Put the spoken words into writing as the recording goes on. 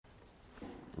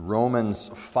Romans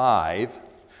 5.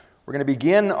 We're going to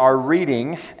begin our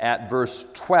reading at verse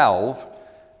 12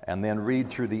 and then read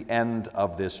through the end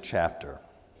of this chapter.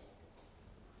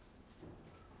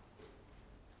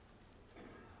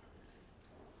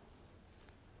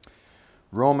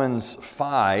 Romans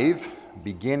 5,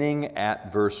 beginning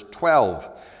at verse 12.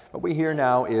 What we hear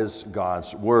now is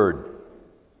God's word.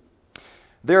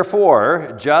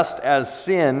 Therefore, just as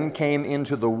sin came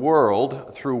into the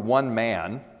world through one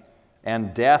man,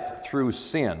 and death through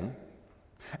sin,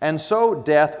 and so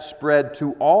death spread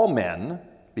to all men,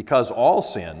 because all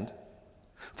sinned.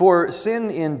 For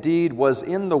sin indeed was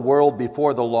in the world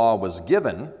before the law was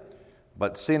given,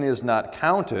 but sin is not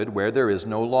counted where there is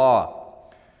no law.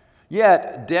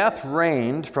 Yet death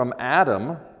reigned from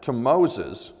Adam to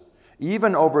Moses,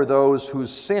 even over those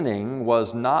whose sinning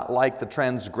was not like the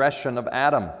transgression of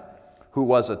Adam, who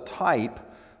was a type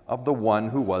of the one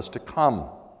who was to come.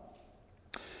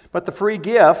 But the free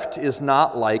gift is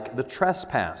not like the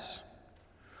trespass.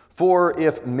 For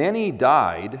if many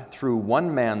died through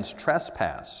one man's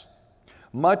trespass,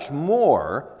 much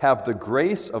more have the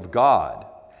grace of God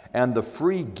and the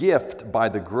free gift by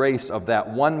the grace of that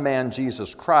one man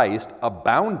Jesus Christ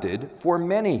abounded for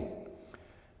many.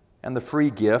 And the free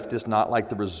gift is not like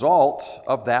the result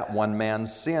of that one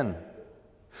man's sin.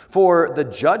 For the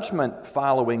judgment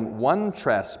following one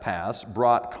trespass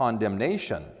brought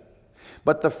condemnation,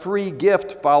 but the free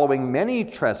gift following many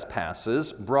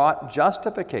trespasses brought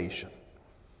justification.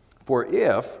 For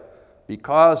if,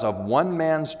 because of one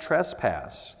man's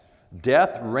trespass,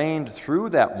 death reigned through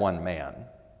that one man,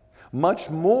 much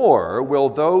more will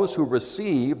those who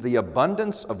receive the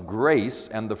abundance of grace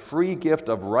and the free gift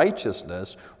of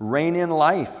righteousness reign in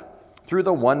life through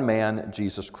the one man,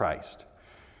 Jesus Christ.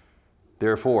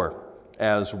 Therefore,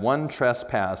 as one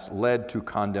trespass led to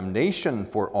condemnation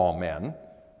for all men,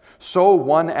 so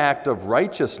one act of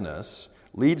righteousness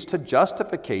leads to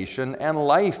justification and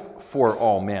life for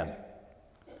all men.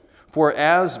 For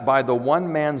as by the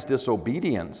one man's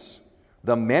disobedience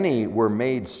the many were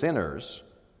made sinners,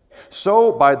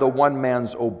 so by the one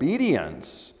man's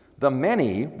obedience the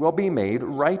many will be made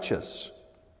righteous.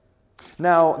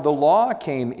 Now the law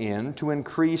came in to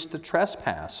increase the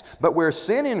trespass, but where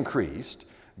sin increased,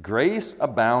 grace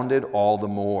abounded all the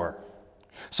more.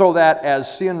 So that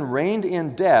as sin reigned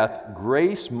in death,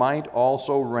 grace might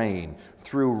also reign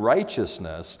through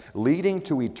righteousness, leading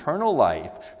to eternal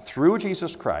life through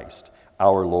Jesus Christ,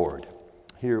 our Lord.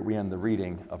 Here we end the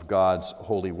reading of God's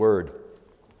holy word.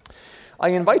 I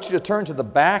invite you to turn to the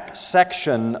back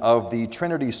section of the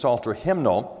Trinity Psalter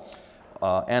hymnal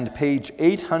and page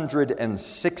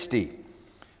 860.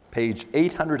 Page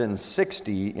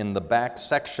 860 in the back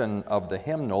section of the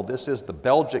hymnal. This is the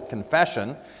Belgic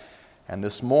Confession. And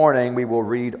this morning we will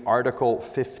read Article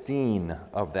 15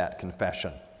 of that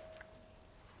confession.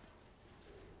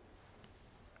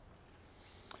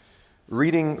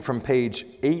 Reading from page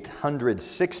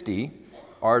 860,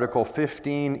 Article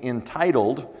 15,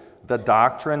 entitled The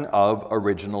Doctrine of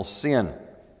Original Sin.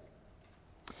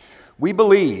 We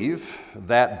believe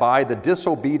that by the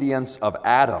disobedience of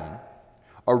Adam,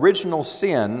 original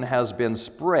sin has been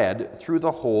spread through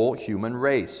the whole human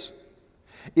race.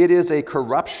 It is a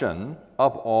corruption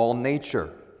of all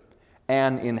nature,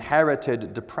 an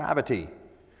inherited depravity,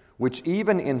 which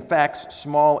even infects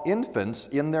small infants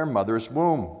in their mother's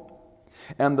womb,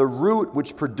 and the root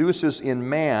which produces in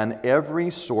man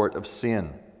every sort of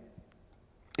sin.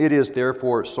 It is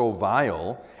therefore so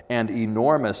vile and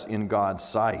enormous in God's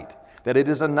sight that it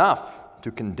is enough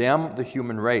to condemn the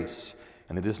human race,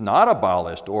 and it is not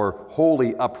abolished or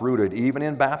wholly uprooted even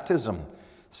in baptism,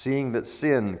 seeing that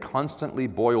sin constantly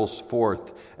boils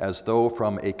forth as though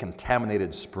from a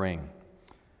contaminated spring.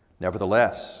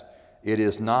 Nevertheless, it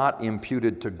is not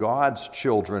imputed to God's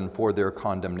children for their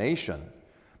condemnation,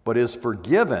 but is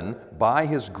forgiven by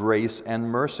His grace and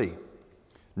mercy,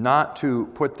 not to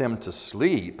put them to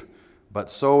sleep, but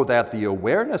so that the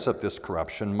awareness of this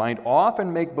corruption might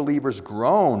often make believers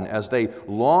groan as they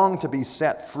long to be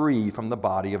set free from the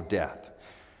body of death.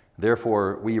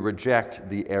 Therefore, we reject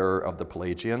the error of the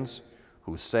Pelagians,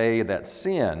 who say that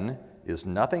sin is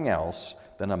nothing else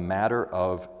than a matter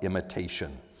of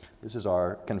imitation. This is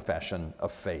our confession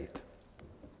of faith.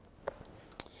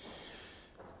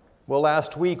 Well,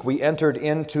 last week we entered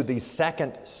into the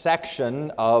second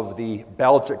section of the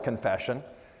Belgic Confession.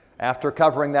 After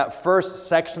covering that first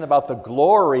section about the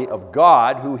glory of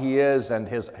God, who He is and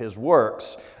His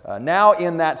works, now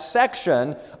in that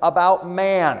section about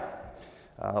man.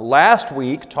 Last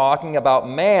week, talking about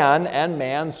man and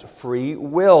man's free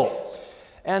will.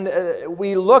 And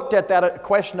we looked at that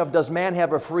question of does man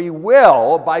have a free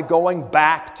will by going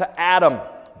back to Adam.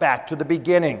 back to the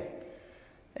beginning.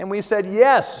 And we said,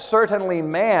 yes, certainly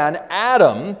man,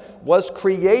 Adam, was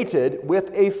created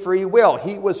with a free will.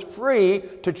 He was free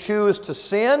to choose to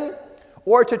sin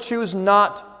or to choose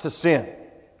not to sin.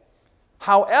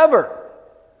 However,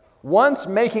 once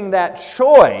making that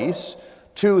choice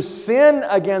to sin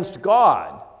against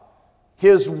God,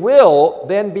 his will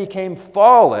then became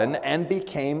fallen and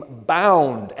became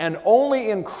bound. And only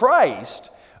in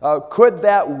Christ could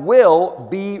that will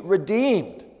be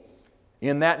redeemed.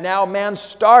 In that now man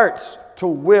starts to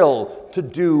will to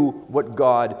do what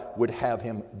God would have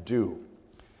him do.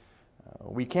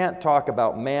 We can't talk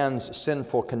about man's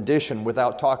sinful condition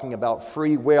without talking about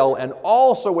free will and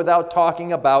also without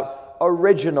talking about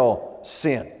original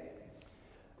sin.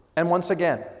 And once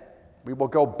again, we will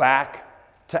go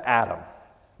back to Adam.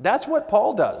 That's what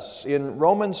Paul does in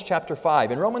Romans chapter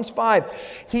 5. In Romans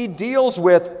 5, he deals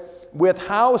with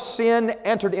how sin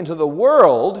entered into the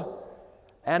world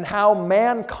and how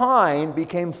mankind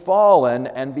became fallen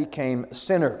and became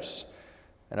sinners.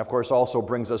 And of course also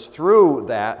brings us through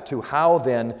that to how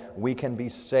then we can be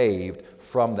saved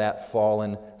from that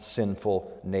fallen,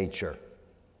 sinful nature.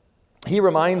 He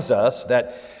reminds us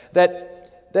that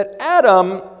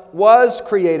Adam was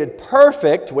created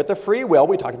perfect with a free will.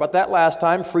 We talked about that last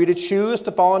time, free to choose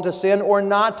to fall into sin or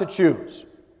not to choose.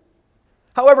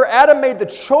 However, Adam made the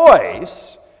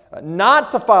choice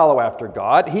not to follow after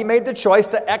God. He made the choice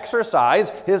to exercise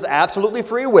his absolutely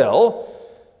free will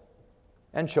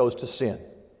and chose to sin.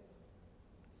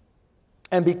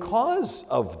 And because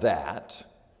of that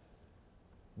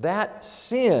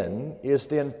sin is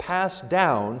then passed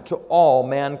down to all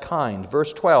mankind.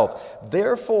 Verse 12,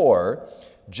 therefore,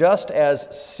 just as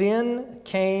sin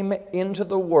came into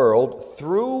the world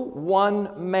through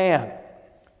one man,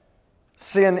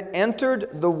 sin entered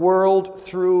the world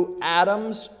through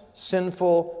Adam's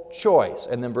sinful choice.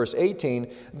 And then verse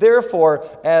 18, therefore,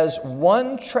 as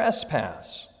one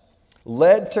trespass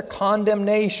led to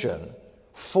condemnation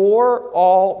for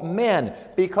all men,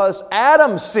 because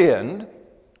Adam sinned,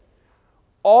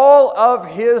 all of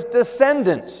his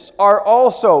descendants are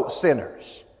also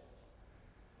sinners.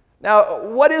 Now,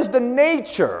 what is the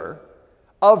nature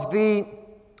of the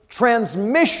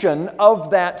transmission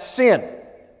of that sin?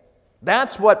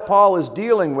 That's what Paul is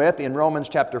dealing with in Romans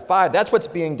chapter 5. That's what's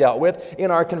being dealt with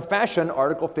in our confession,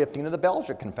 Article 15 of the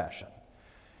Belgic Confession.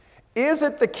 Is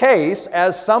it the case,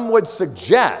 as some would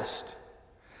suggest,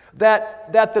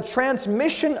 that the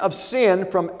transmission of sin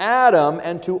from Adam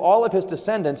and to all of his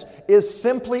descendants is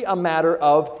simply a matter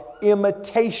of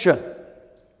imitation?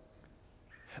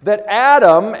 That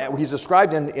Adam, he's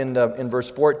described in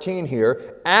verse 14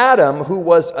 here, Adam, who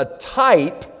was a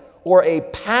type or a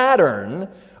pattern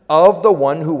of the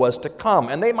one who was to come.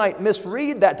 And they might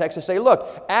misread that text and say,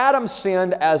 look, Adam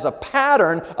sinned as a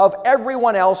pattern of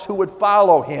everyone else who would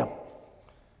follow him.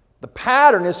 The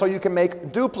pattern is so you can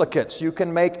make duplicates, you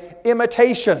can make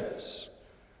imitations.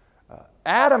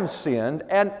 Adam sinned,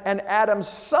 and Adam's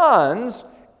sons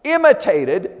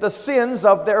imitated the sins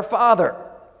of their father.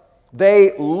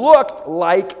 They looked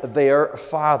like their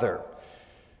father.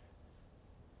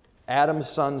 Adam's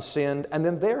sons sinned, and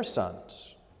then their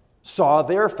sons saw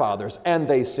their fathers, and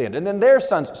they sinned. And then their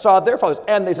sons saw their fathers,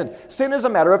 and they sinned. Sin is a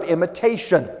matter of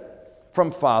imitation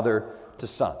from father to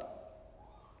son.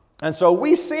 And so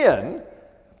we sin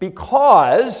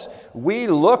because we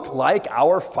look like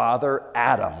our father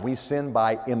Adam. We sin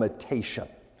by imitation.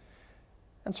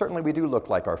 And certainly we do look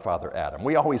like our father Adam.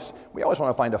 We always want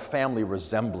to find a family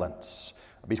resemblance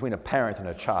between a parent and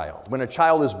a child. When a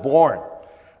child is born,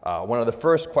 one of the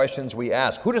first questions we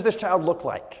ask, who does this child look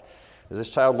like? Does this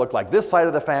child look like this side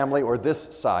of the family or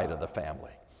this side of the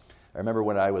family? I remember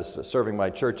when I was serving my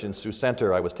church in Sioux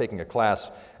Center, I was taking a class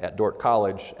at Dordt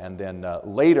College, and then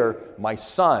later my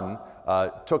son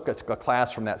took a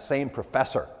class from that same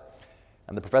professor.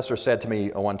 And the professor said to me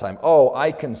one time, oh,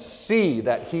 I can see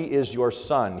that he is your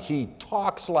son. He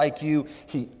talks like you,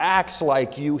 he acts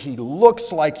like you, he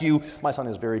looks like you. My son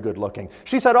is very good looking.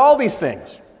 She said all these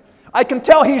things. I can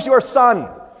tell he's your son.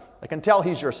 I can tell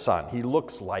he's your son. He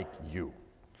looks like you.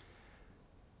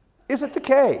 Is it the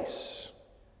case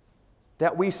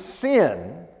that we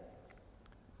sin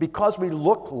because we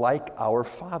look like our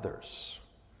fathers?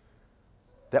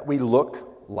 That we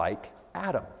look like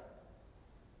Adam?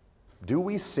 Do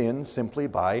we sin simply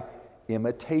by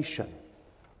imitation?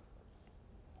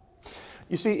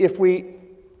 You see, if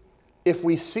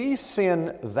we see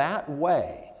sin that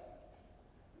way,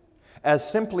 as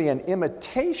simply an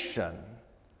imitation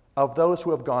of those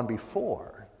who have gone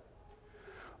before,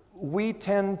 we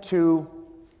tend to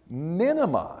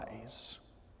minimize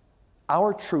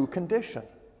our true condition.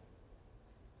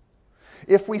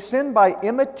 If we sin by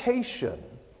imitation,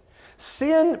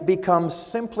 sin becomes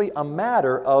simply a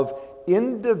matter of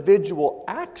individual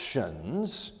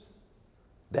actions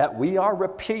that we are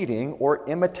repeating or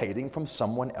imitating from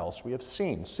someone else we have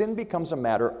seen. Sin becomes a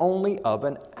matter only of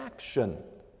an action.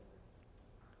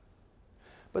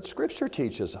 But Scripture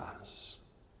teaches us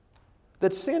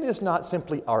that sin is not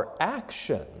simply our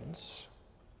actions.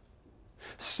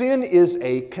 Sin is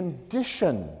a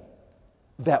condition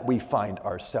that we find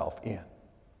ourselves in.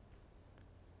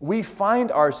 We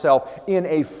find ourselves in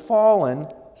a fallen,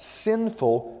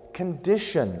 sinful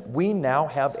condition. We now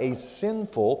have a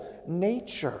sinful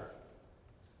nature.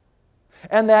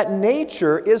 And that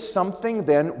nature is something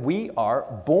then we are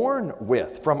born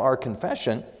with. From our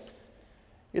confession,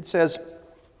 it says,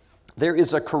 there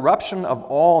is a corruption of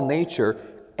all nature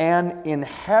and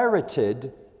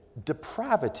inherited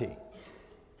depravity.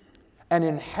 An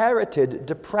inherited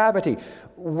depravity.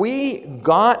 We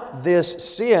got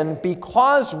this sin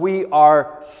because we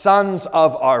are sons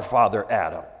of our father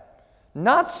Adam.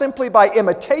 Not simply by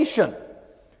imitation,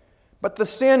 but the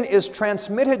sin is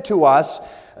transmitted to us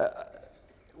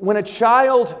when a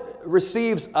child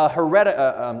receives a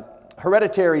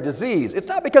hereditary disease. It's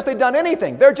not because they've done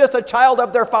anything. They're just a child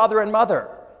of their father and mother.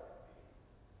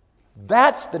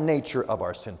 That's the nature of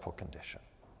our sinful condition.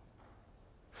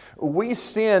 We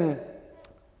sin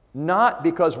not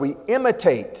because we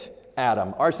imitate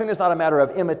Adam. Our sin is not a matter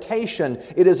of imitation.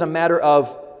 It is a matter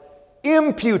of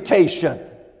imputation.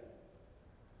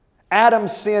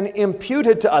 Adam's sin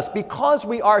imputed to us because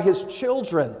we are his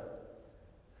children.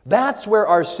 That's where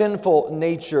our sinful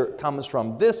nature comes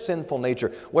from, this sinful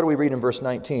nature. What do we read in verse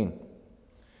 19?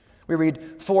 We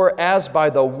read, "For as by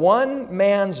the one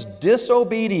man's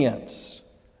disobedience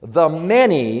the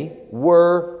many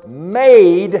were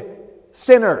made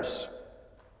sinners."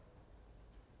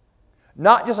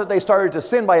 Not just that they started to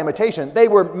sin by imitation, they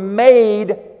were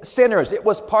made sinners. It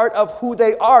was part of who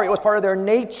they are, it was part of their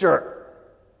nature.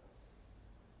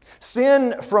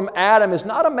 Sin from Adam is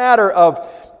not a matter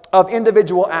of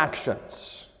individual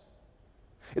actions.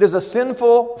 It is a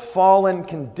sinful, fallen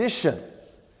condition,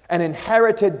 an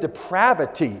inherited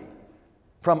depravity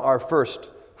from our first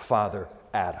father,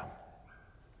 Adam.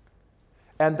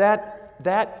 And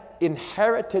that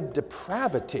inherited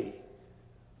depravity,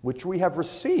 which we have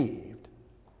received,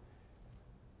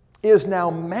 is now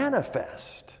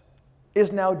manifest,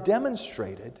 is now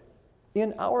demonstrated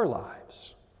in our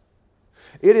lives.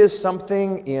 It is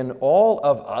something in all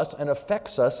of us and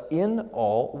affects us in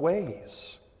all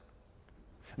ways.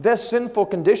 This sinful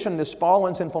condition, this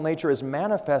fallen sinful nature, is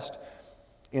manifest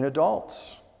in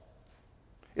adults.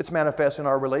 It's manifest in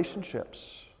our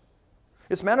relationships.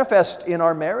 It's manifest in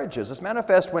our marriages. It's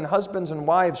manifest when husbands and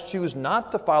wives choose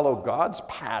not to follow God's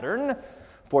pattern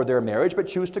for their marriage, but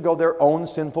choose to go their own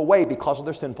sinful way because of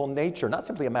their sinful nature. Not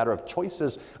simply a matter of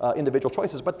choices, individual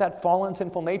choices, but that fallen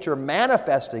sinful nature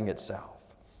manifesting itself.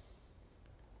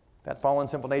 That fallen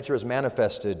sinful nature is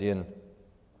manifested in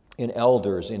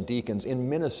elders, in deacons, in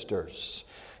ministers.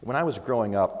 When I was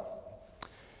growing up,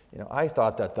 I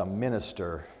thought that the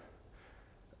minister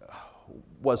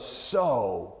was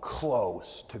so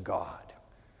close to God.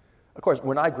 Of course,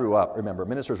 when I grew up, remember,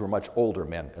 ministers were much older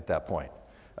men at that point.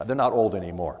 They're not old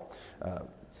anymore.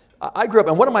 I grew up,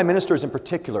 and one of my ministers in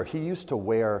particular, he used to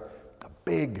wear a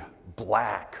big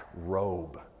black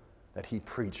robe that he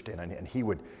preached in, and he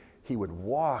would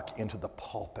walk into the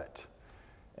pulpit,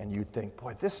 and you'd think,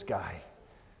 boy, this guy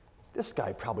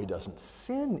probably doesn't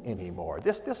sin anymore.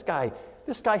 This guy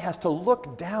has to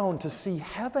look down to see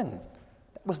heaven.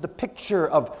 That was the picture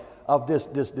of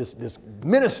this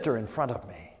minister in front of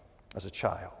me as a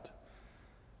child.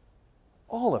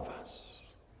 All of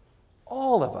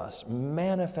us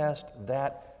manifest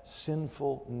that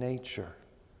sinful nature.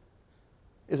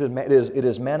 It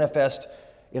is manifest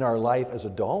in our life as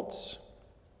adults.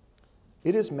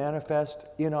 It is manifest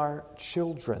in our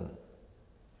children.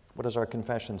 What does our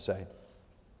confession say?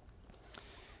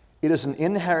 It is an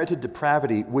inherited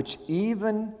depravity which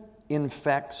even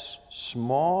infects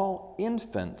small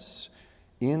infants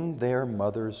in their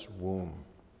mother's womb.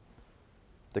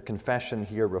 The confession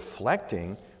here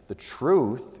reflecting the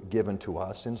truth given to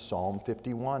us in Psalm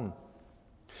 51.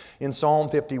 In Psalm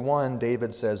 51,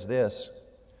 David says this,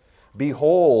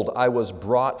 "Behold, I was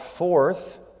brought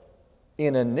forth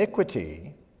in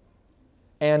iniquity,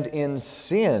 and in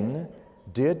sin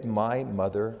did my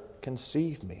mother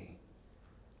conceive me."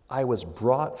 I was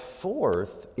brought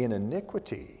forth in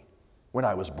iniquity when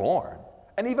I was born.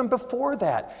 And even before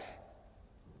that,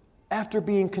 after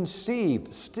being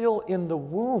conceived, still in the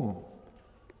womb,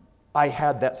 I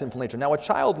had that sinful nature. Now, a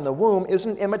child in the womb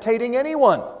isn't imitating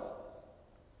anyone.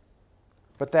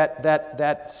 but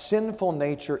that sinful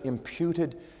nature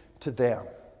imputed to them,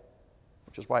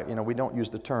 which is why, we don't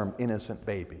use the term innocent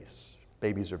babies.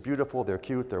 Babies are beautiful, they're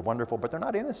cute, they're wonderful, but they're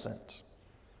not innocent.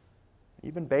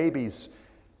 Even babies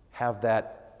have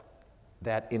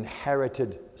that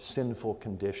inherited sinful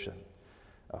condition,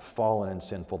 fallen and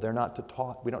sinful. They're not to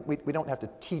taught. We don't have to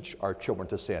teach our children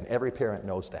to sin. Every parent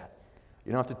knows that.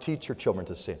 You don't have to teach your children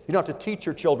to sin. You don't have to teach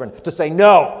your children to say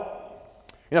no.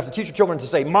 You don't have to teach your children to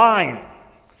say mine.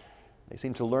 They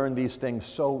seem to learn these things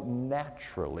so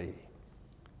naturally.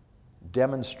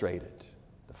 Demonstrated,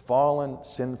 the fallen,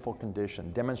 sinful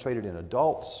condition, demonstrated in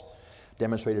adults,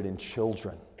 demonstrated in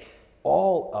children.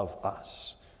 All of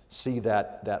us see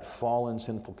that fallen,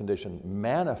 sinful condition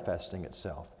manifesting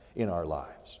itself in our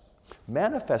lives,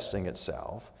 manifesting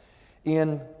itself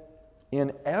in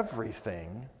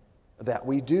everything that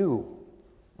we do.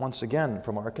 Once again,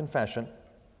 from our confession,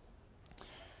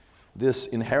 this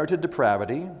inherited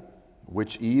depravity,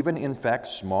 which even infects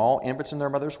small infants in their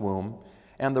mother's womb,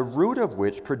 and the root of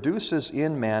which produces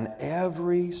in man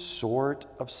every sort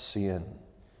of sin.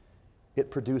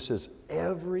 It produces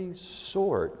every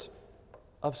sort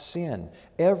of sin.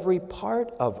 Every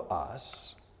part of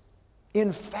us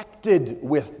infected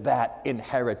with that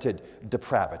inherited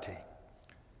depravity.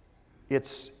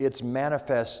 It's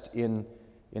manifest in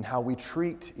how we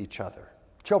treat each other.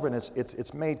 Children,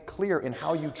 it's made clear in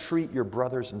how you treat your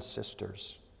brothers and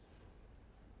sisters.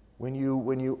 When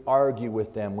you argue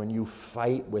with them, when you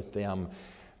fight with them,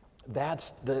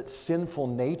 that's the sinful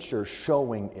nature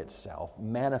showing itself,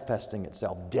 manifesting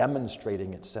itself,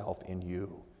 demonstrating itself in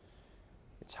you.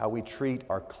 It's how we treat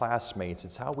our classmates.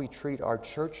 It's how we treat our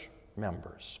church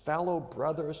members, fellow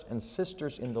brothers and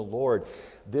sisters in the Lord.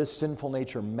 This sinful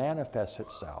nature manifests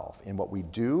itself in what we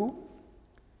do.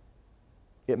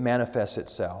 It manifests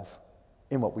itself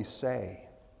in what we say,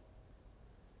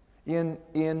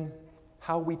 in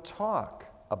how we talk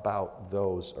about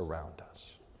those around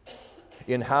us,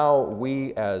 in how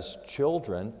we as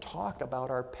children talk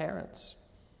about our parents,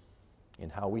 in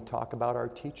how we talk about our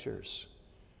teachers.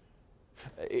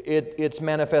 It's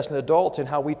manifest in adults in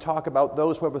how we talk about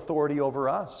those who have authority over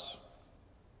us.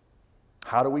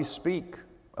 How do we speak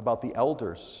about the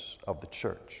elders of the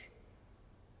church?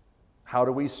 How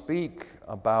do we speak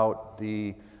about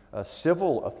the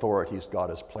civil authorities God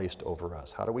has placed over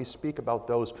us? How do we speak about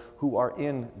those who are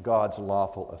in God's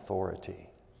lawful authority?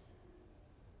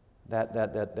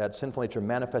 That sinful nature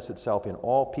manifests itself in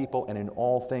all people and in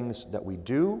all things that we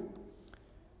do,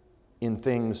 in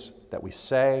things that we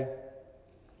say,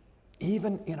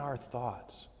 even in our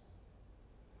thoughts.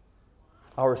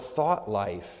 Our thought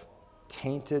life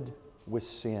tainted with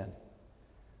sin.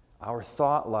 Our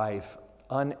thought life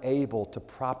unable to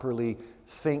properly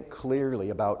think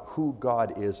clearly about who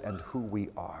God is and who we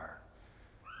are.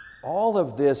 All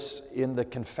of this in the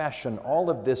confession, all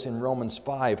of this in Romans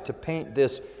 5, to paint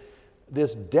this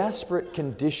desperate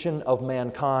condition of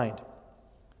mankind.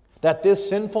 That this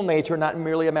sinful nature, not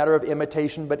merely a matter of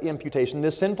imitation but imputation,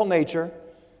 this sinful nature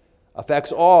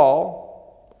affects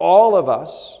all of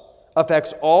us,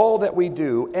 affects all that we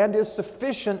do, and is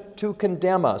sufficient to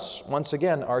condemn us. Once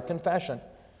again, our confession.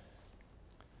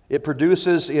 It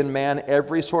produces in man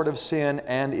every sort of sin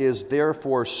and is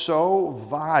therefore so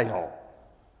vile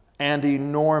and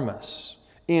enormous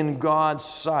in God's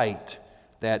sight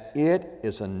that it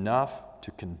is enough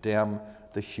to condemn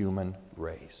the human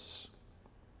race.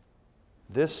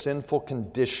 This sinful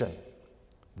condition,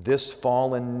 this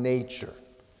fallen nature,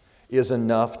 is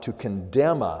enough to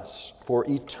condemn us for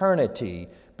eternity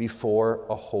before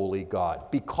a holy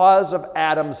God. Because of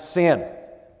Adam's sin,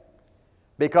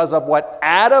 because of what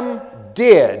Adam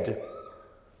did,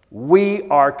 we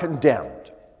are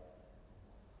condemned.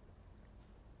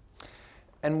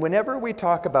 And whenever we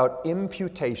talk about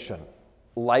imputation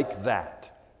like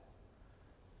that,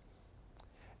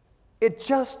 it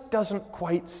just doesn't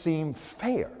quite seem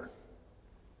fair.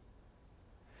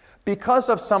 Because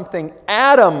of something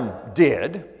Adam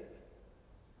did,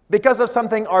 because of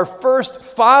something our first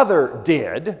father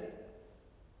did,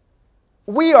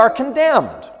 we are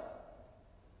condemned.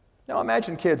 Now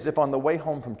imagine, kids, if on the way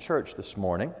home from church this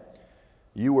morning,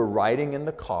 you were riding in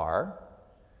the car,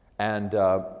 and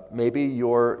maybe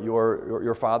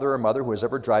your father or mother, who is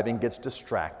ever driving, gets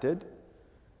distracted,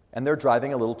 and they're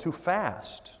driving a little too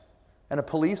fast, and a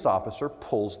police officer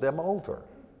pulls them over.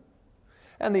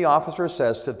 And the officer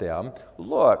says to them,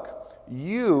 "Look,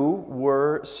 you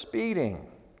were speeding."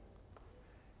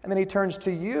 And then he turns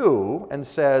to you and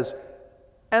says,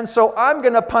 "And so I'm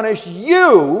going to punish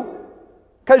you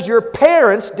because your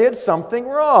parents did something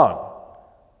wrong."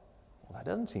 Well, that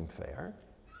doesn't seem fair.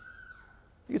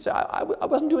 You'd say, I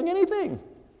wasn't doing anything.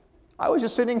 I was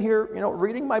just sitting here,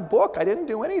 reading my book. I didn't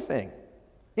do anything.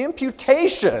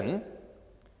 Imputation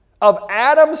of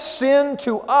Adam's sin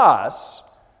to us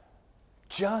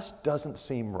just doesn't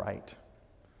seem right.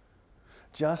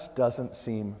 Just doesn't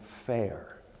seem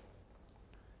fair.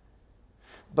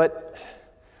 But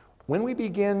when we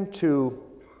begin to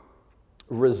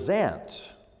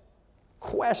resent,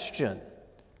 question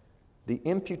the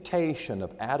imputation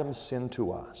of Adam's sin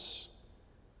to us,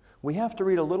 we have to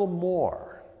read a little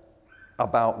more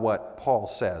about what Paul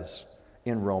says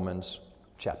in Romans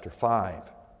chapter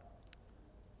 5.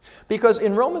 Because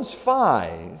in Romans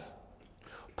 5,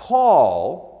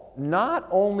 Paul not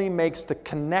only makes the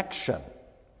connection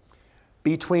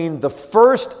between the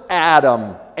first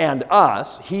Adam and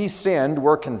us, he sinned,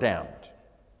 we're condemned,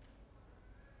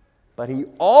 but he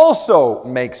also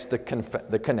makes the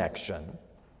connection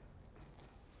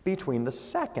between the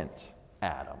second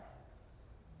Adam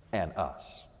and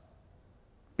us,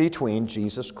 between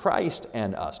Jesus Christ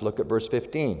and us. Look at verse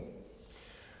 15.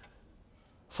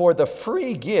 For the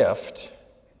free gift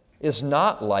is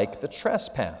not like the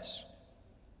trespass.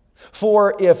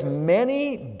 For if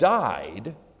many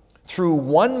died through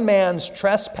one man's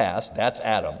trespass, that's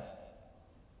Adam,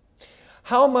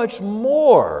 how much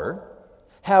more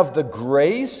have the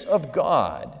grace of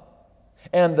God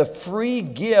and the free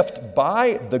gift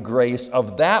by the grace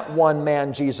of that one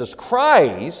man, Jesus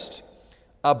Christ,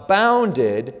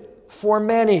 abounded for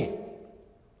many?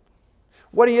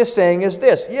 What he is saying is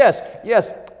this.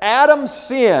 Yes, Adam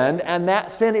sinned, and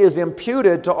that sin is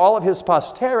imputed to all of his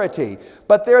posterity.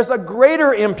 But there's a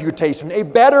greater imputation, a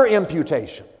better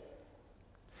imputation.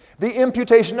 The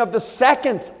imputation of the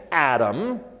second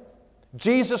Adam,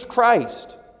 Jesus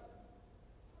Christ.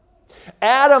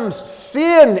 Adam's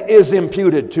sin is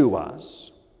imputed to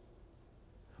us.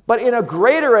 But in a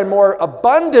greater and more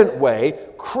abundant way,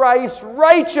 Christ's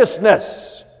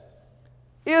righteousness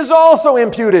is also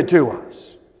imputed to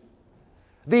us.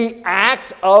 The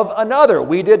act of another.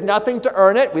 We did nothing to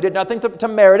earn it. We did nothing to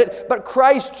merit it. But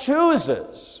Christ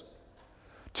chooses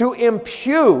to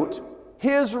impute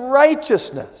his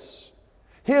righteousness,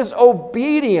 his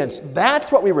obedience.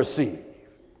 That's what we receive.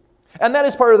 And that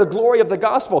is part of the glory of the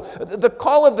gospel. The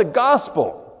call of the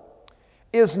gospel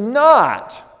is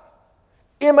not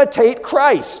imitate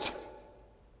Christ.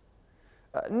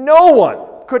 No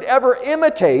one could ever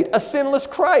imitate a sinless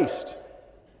Christ.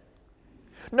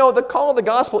 No, the call of the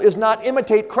gospel is not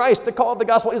imitate Christ. The call of the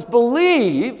gospel is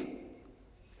believe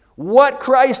what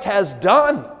Christ has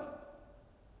done.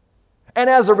 And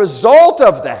as a result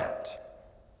of that,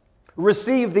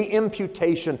 receive the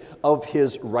imputation of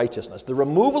his righteousness. The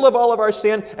removal of all of our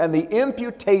sin and the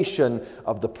imputation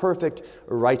of the perfect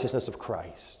righteousness of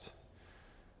Christ.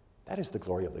 That is the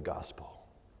glory of the gospel.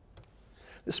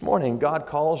 This morning, God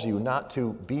calls you not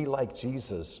to be like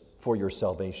Jesus for your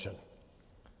salvation.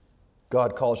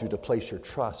 God calls you to place your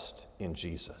trust in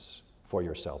Jesus for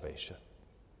your salvation.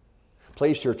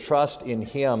 Place your trust in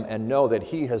him and know that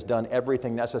he has done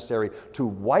everything necessary to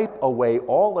wipe away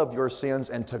all of your sins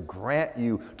and to grant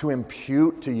you, to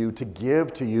impute to you, to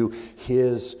give to you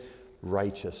his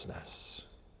righteousness.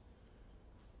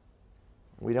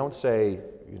 We don't say,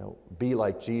 be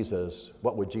like Jesus.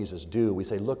 What would Jesus do? We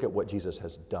say, look at what Jesus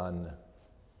has done.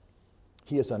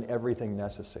 He has done everything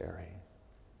necessary.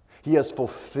 He has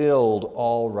fulfilled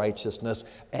all righteousness,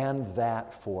 and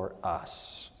that for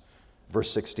us.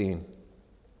 Verse 16.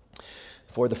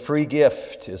 For the free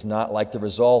gift is not like the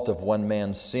result of one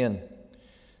man's sin.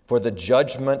 For the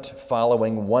judgment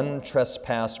following one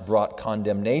trespass brought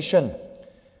condemnation,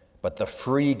 but the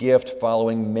free gift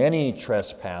following many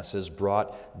trespasses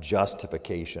brought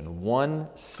justification. One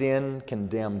sin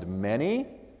condemned many,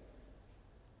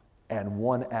 and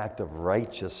one act of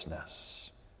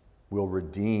righteousness will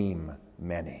redeem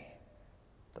many.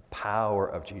 The power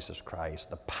of Jesus Christ,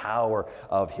 the power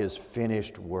of his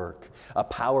finished work, a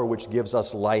power which gives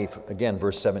us life. Again,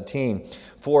 verse 17.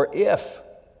 For if,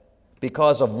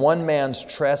 because of one man's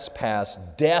trespass,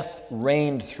 death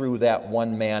reigned through that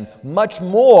one man, much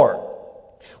more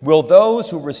will those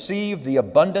who receive the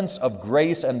abundance of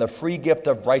grace and the free gift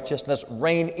of righteousness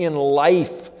reign in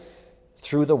life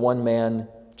through the one man,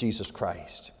 Jesus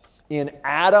Christ. In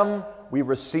Adam, we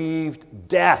received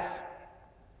death.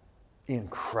 In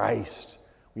Christ,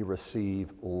 we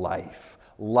receive life.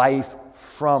 Life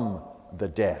from the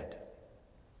dead.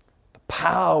 The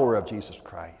power of Jesus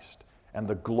Christ and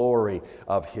the glory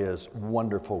of his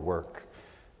wonderful work.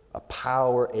 A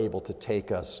power able to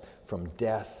take us from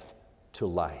death to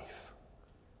life.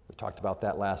 We talked about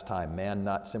that last time. Man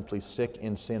not simply sick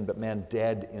in sin, but man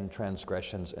dead in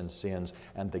transgressions and sins.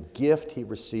 And the gift he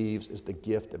receives is the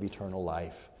gift of eternal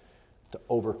life, to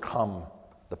overcome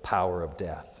the power of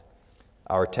death.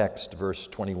 Our text, verse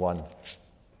 21.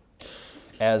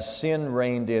 As sin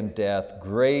reigned in death,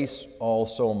 grace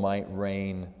also might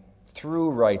reign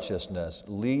through righteousness,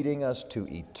 leading us to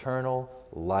eternal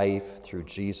life through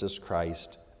Jesus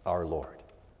Christ our Lord.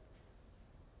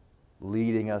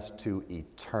 Leading us to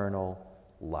eternal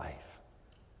life.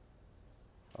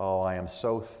 Oh, I am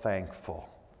so thankful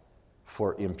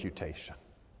for imputation.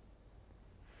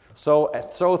 So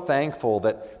thankful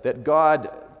that God,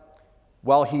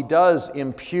 while he does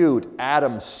impute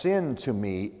Adam's sin to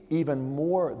me, even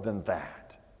more than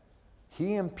that,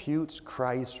 he imputes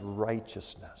Christ's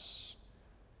righteousness.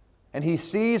 And he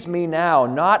sees me now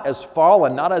not as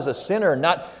fallen, not as a sinner,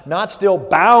 not still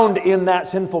bound in that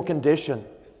sinful condition,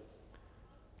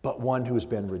 but one who's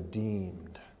been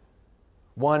redeemed,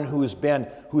 one who's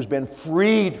been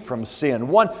freed from sin.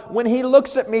 One, when he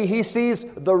looks at me, he sees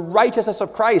the righteousness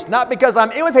of Christ, not because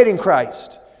I'm imitating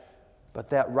Christ, but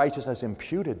that righteousness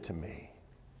imputed to me.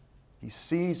 He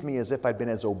sees me as if I'd been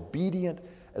as obedient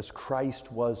as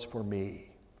Christ was for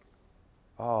me.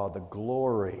 Oh, the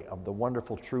glory of the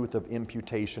wonderful truth of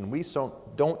imputation. We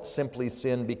don't simply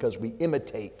sin because we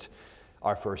imitate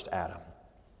our first Adam.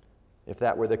 If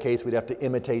that were the case, we'd have to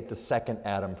imitate the second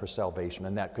Adam for salvation,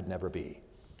 and that could never be.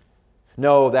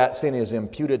 No, that sin is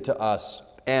imputed to us,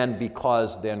 and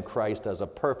because then Christ does a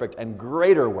perfect and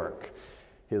greater work,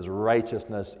 his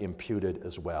righteousness imputed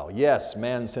as well. Yes,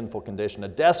 man's sinful condition, a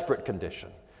desperate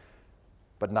condition,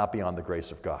 but not beyond the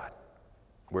grace of God.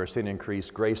 Where sin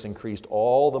increased, grace increased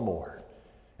all the more.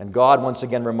 And God once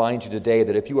again reminds you today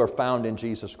that if you are found in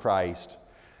Jesus Christ,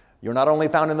 you're not only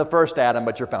found in the first Adam,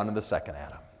 but you're found in the second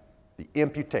Adam. The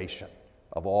imputation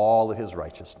of all of his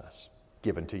righteousness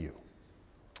given to you.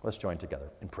 Let's join together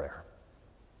in prayer.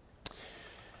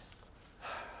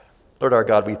 Lord our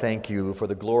God, we thank you for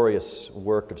the glorious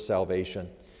work of salvation,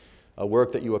 a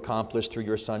work that you accomplished through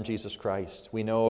your Son, Jesus Christ. We know